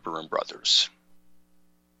into Harper and Brothers.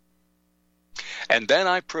 And then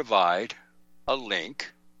I provide a link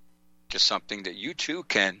to something that you too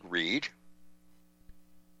can read,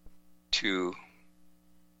 to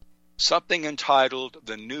something entitled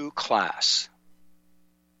The New Class,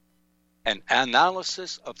 an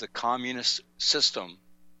analysis of the communist system,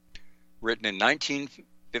 written in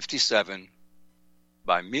 1957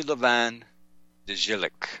 by Milovan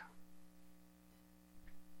Djilic.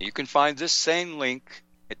 You can find this same link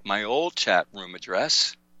at my old chat room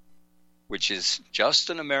address, which is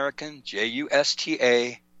Justin American,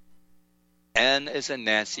 Justa, N as in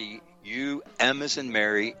Nancy, U, M as in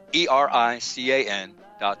Mary,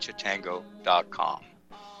 ERICAN.chatango.com.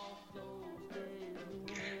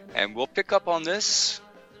 And we'll pick up on this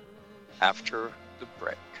after the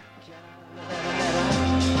break.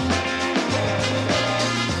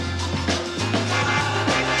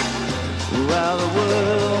 Well, the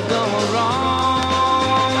world going wrong,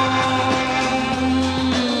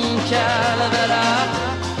 Calavera.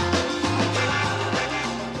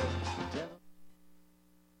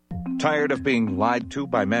 Tired of being lied to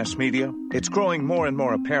by mass media? It's growing more and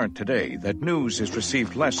more apparent today that news is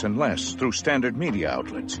received less and less through standard media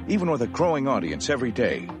outlets. Even with a growing audience every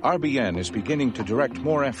day, RBN is beginning to direct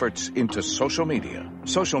more efforts into social media.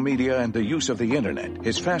 Social media and the use of the internet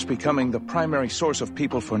is fast becoming the primary source of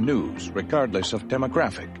people for news, regardless of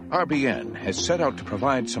demographic. RBN has set out to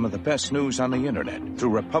provide some of the best news on the internet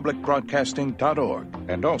through republicbroadcasting.org,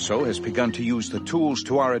 and also has begun to use the tools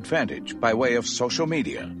to our advantage by way of social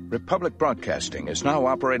media. Republic Broadcasting is now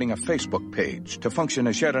operating a Facebook page to function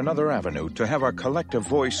as yet another avenue to have our collective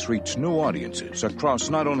voice reach new audiences across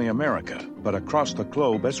not only America, but across the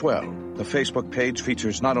globe as well. The Facebook page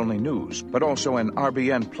features not only news, but also an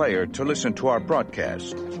RBN player to listen to our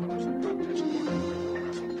broadcast.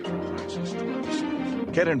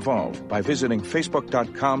 Get involved by visiting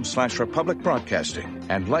facebook.com/Republic Broadcasting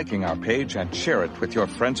and liking our page and share it with your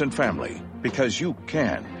friends and family, because you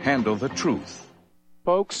can handle the truth.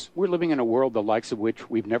 Folks, we're living in a world the likes of which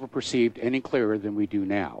we've never perceived any clearer than we do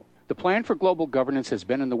now. The plan for global governance has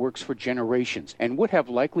been in the works for generations and would have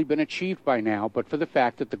likely been achieved by now but for the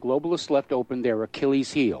fact that the globalists left open their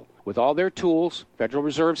Achilles heel. With all their tools, Federal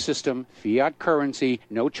Reserve System, fiat currency,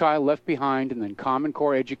 no child left behind, and then Common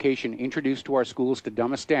Core education introduced to our schools to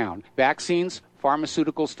dumb us down, vaccines,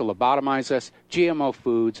 pharmaceuticals to lobotomize us, GMO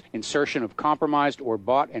foods, insertion of compromised or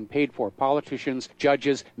bought and paid for politicians,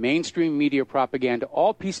 judges, mainstream media propaganda,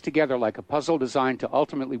 all pieced together like a puzzle designed to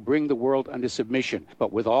ultimately bring the world under submission.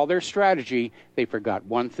 But with all their strategy, they forgot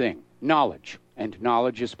one thing: knowledge. And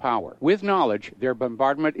knowledge is power. With knowledge, their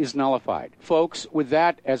bombardment is nullified. Folks, with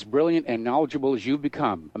that, as brilliant and knowledgeable as you've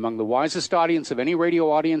become, among the wisest audience of any radio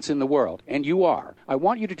audience in the world, and you are, I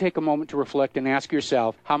want you to take a moment to reflect and ask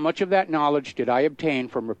yourself, how much of that knowledge did I obtain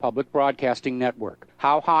from Republic Broadcasting Network?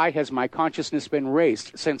 How high has my consciousness been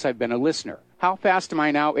raised since I've been a listener? How fast am I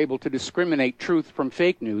now able to discriminate truth from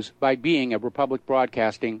fake news by being a Republic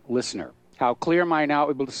Broadcasting listener? How clear am I now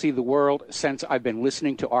able to see the world since I've been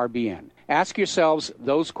listening to RBN? Ask yourselves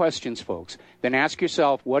those questions, folks. Then ask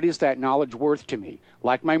yourself, what is that knowledge worth to me?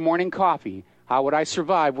 Like my morning coffee, how would I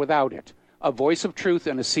survive without it? A voice of truth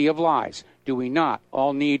in a sea of lies. Do we not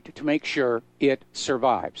all need to make sure it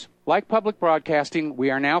survives? Like public broadcasting, we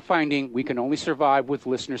are now finding we can only survive with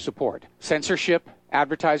listener support. Censorship,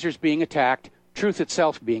 advertisers being attacked, truth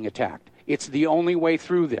itself being attacked. It's the only way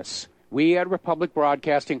through this. We at Republic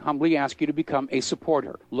Broadcasting humbly ask you to become a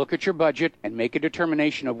supporter. Look at your budget and make a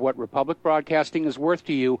determination of what Republic Broadcasting is worth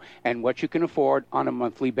to you and what you can afford on a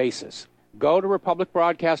monthly basis. Go to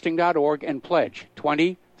republicbroadcasting.org and pledge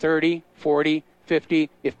 $20, $30, $40, $50,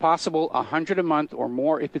 if possible, $100 a month or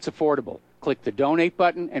more if it's affordable. Click the donate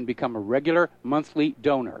button and become a regular monthly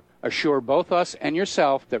donor. Assure both us and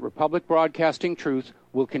yourself that Republic Broadcasting truth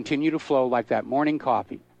will continue to flow like that morning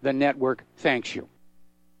coffee. The network thanks you.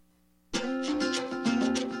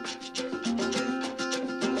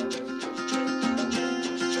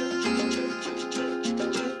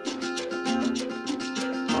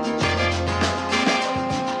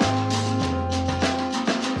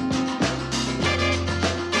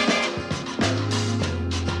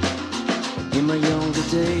 In my younger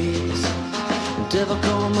days, the devil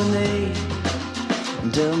called my name,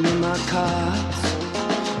 dealt me my cards,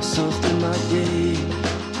 softened my game.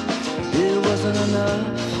 It wasn't enough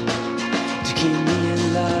to keep me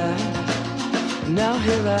in line. Now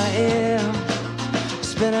here I am,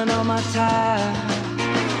 spending all my time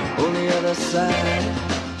on the other side.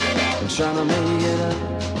 I'm trying to make it up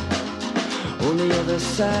on the other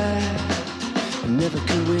side. I never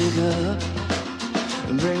could wake up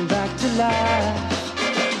and bring back to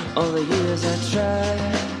life all the years I tried.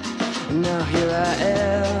 And now here I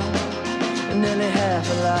am, nearly half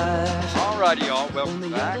alive. Alrighty, y'all,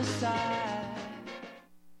 welcome back.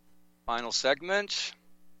 Final segment.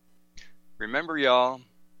 Remember, y'all,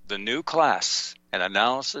 the new class, an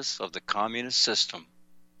analysis of the communist system.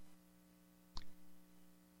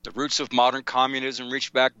 The roots of modern communism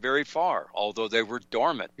reach back very far, although they were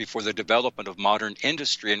dormant before the development of modern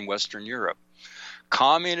industry in Western Europe.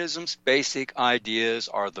 Communism's basic ideas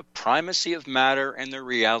are the primacy of matter and the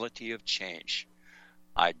reality of change.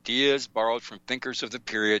 Ideas borrowed from thinkers of the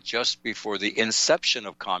period just before the inception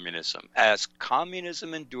of communism. As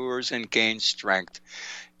communism endures and gains strength,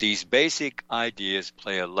 these basic ideas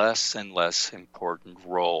play a less and less important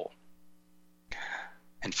role.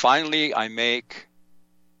 And finally, I make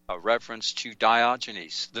a reference to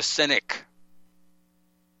Diogenes, the cynic.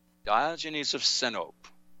 Diogenes of Sinope.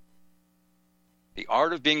 The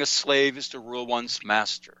art of being a slave is to rule one's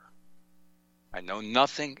master. I know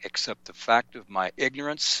nothing except the fact of my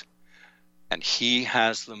ignorance, and he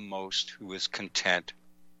has the most who is content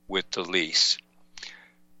with the least.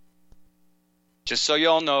 just so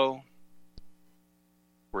y'all know,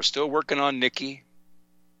 we're still working on Nikki.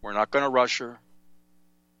 We're not going to rush her.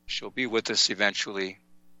 She'll be with us eventually,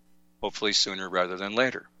 hopefully sooner rather than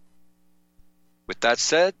later. With that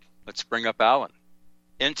said, let's bring up Alan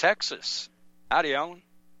in Texas. Howdy, Alan.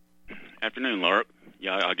 Afternoon, Lark.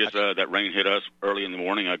 Yeah, I guess that rain hit us early in the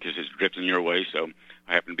morning. I guess it's drifting your way, so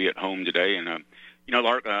I happen to be at home today. And,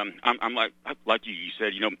 Lark, I'm like you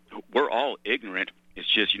said, we're all ignorant.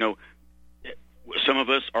 It's just, some of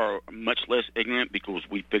us are much less ignorant because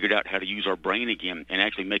we figured out how to use our brain again and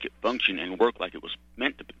actually make it function and work like it was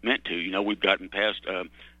meant to. We've gotten past the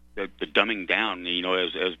dumbing down,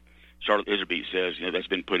 as Charlotte Iserby says, that's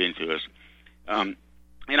been put into us. I've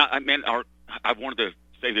wanted to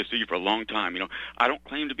say this to you for a long time. I don't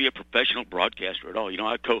claim to be a professional broadcaster at all.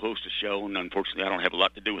 I co-host a show, and unfortunately, I don't have a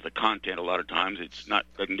lot to do with the content a lot of times.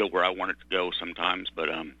 Doesn't go where I want it to go sometimes. But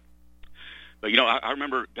I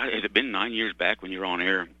remember, has it been 9 years back when you were on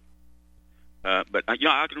air? I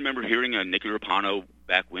can remember hearing Nikki Rapano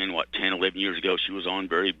back when, 10, 11 years ago. She was on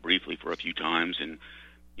very briefly for a few times, and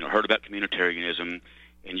heard about communitarianism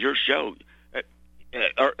and your show.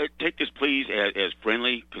 Take this, please, as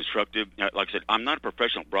friendly, constructive. Like I said, I'm not a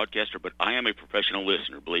professional broadcaster, but I am a professional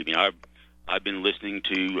listener. Believe me, I've been listening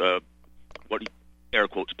to air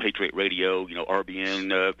quotes Patriot Radio,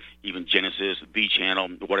 RBN, even Genesis, V Channel,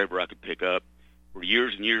 whatever I could pick up for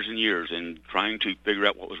years and years and years, and trying to figure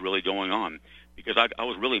out what was really going on. Because I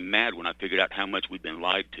was really mad when I figured out how much we've been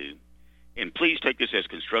lied to. And please take this as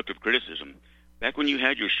constructive criticism. Back when you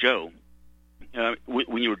had your show.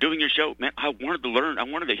 When you were doing your show, man, I wanted to learn. I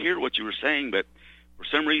wanted to hear what you were saying, but for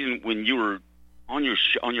some reason, when you were on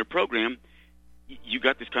your program, you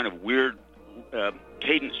got this kind of weird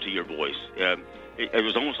cadence to your voice. It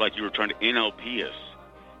was almost like you were trying to NLP us.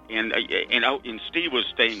 And Steve was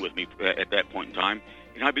staying with me at that point in time,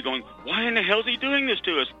 and I'd be going, "Why in the hell is he doing this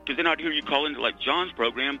to us?" Because then I'd hear you call into like John's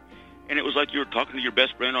program, and it was like you were talking to your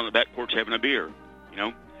best friend on the back porch having a beer,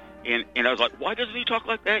 And I was like, why doesn't he talk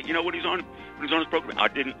like that? When he's on his program. I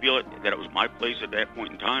didn't feel that it was my place at that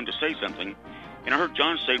point in time to say something. And I heard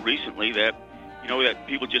John say recently that, that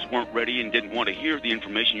people just weren't ready and didn't want to hear the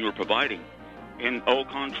information you were providing. And au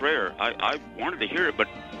contraire, I wanted to hear it, but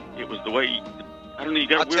it was the way, I don't know, you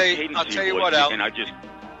got a weird cadence. I'll tell you what, Al. And I just...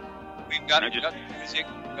 We've got music,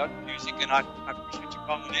 and I appreciate you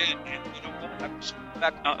calling in. And,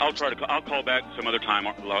 I'll call back some other time,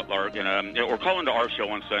 Lark, and or call into our show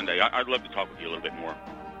on Sunday. I'd love to talk with you a little bit more.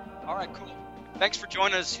 All right, cool. Thanks for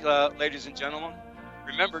joining us, ladies and gentlemen.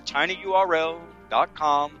 Remember,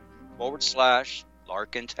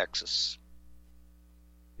 tinyurl.com/Lark in Texas.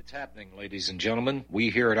 It's happening, ladies and gentlemen. We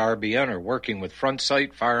here at RBN are working with Front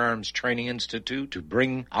Sight Firearms Training Institute to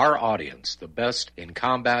bring our audience the best in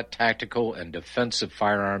combat, tactical, and defensive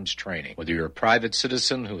firearms training. Whether you're a private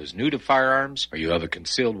citizen who is new to firearms or you have a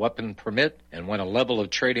concealed weapon permit and want a level of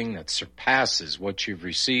training that surpasses what you've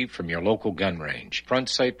received from your local gun range, Front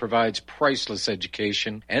Sight provides priceless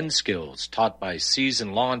education and skills taught by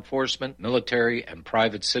seasoned law enforcement, military, and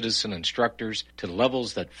private citizen instructors to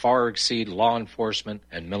levels that far exceed law enforcement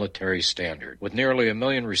and military standard. With nearly 1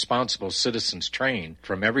 million responsible citizens trained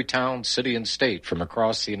from every town, city, and state from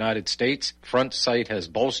across the United States, Front Sight has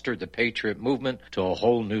bolstered the Patriot movement to a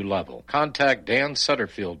whole new level. Contact Dan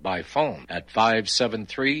Sutterfield by phone at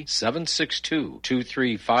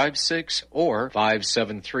 573-762-2356 or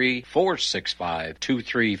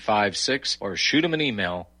 573-465-2356 or shoot him an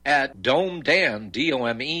email at domedan,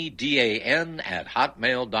 DOMEDAN, at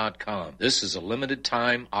hotmail.com. This is a limited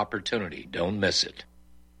time opportunity. Don't miss it.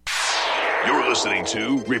 You're listening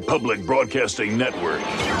to Republic Broadcasting Network,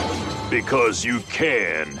 because you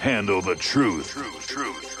can handle the truth.